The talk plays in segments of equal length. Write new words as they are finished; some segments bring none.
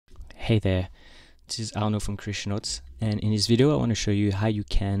Hey there, this is Arno from Creationauts, and in this video I want to show you how you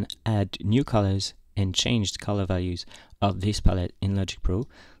can add new colors and change the color values of this palette in Logic Pro.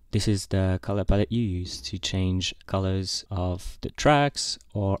 This is the color palette you use to change colors of the tracks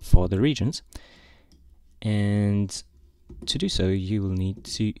or for the regions. And to do so, you will need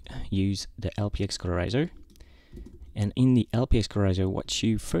to use the LPX Colorizer. And in the LPX Colorizer, what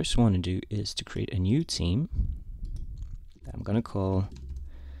you first want to do is to create a new theme that I'm going to call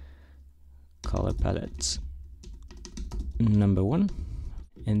color palette number 1,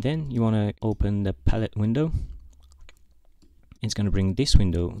 and then you want to open the palette window. It's going to bring this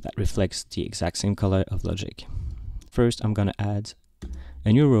window that reflects the exact same color of Logic. First I'm going to add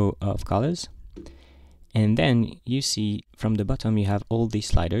a new row of colors, and then you see from the bottom you have all these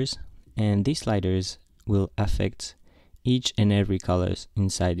sliders, and these sliders will affect each and every colors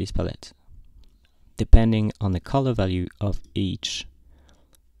inside this palette depending on the color value of each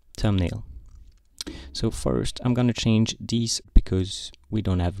thumbnail. So first I'm gonna change these because we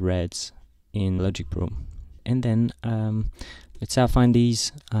don't have reds in Logic Pro. And then let's say I find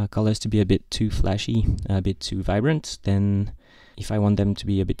these colors to be a bit too flashy, a bit too vibrant. Then if I want them to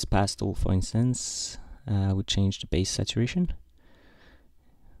be a bit pastel, for instance, I would change the base saturation.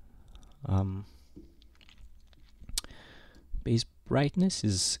 Base brightness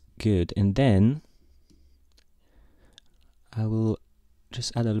is good, and then I will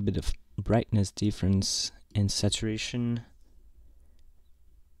just add a little bit of brightness difference and saturation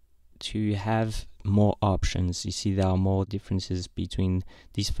to have more options. You see there are more differences between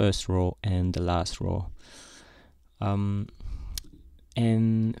this first row and the last row. And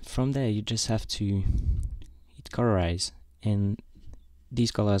from there you just have to hit colorize, and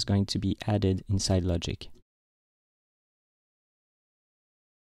these colors are going to be added inside Logic.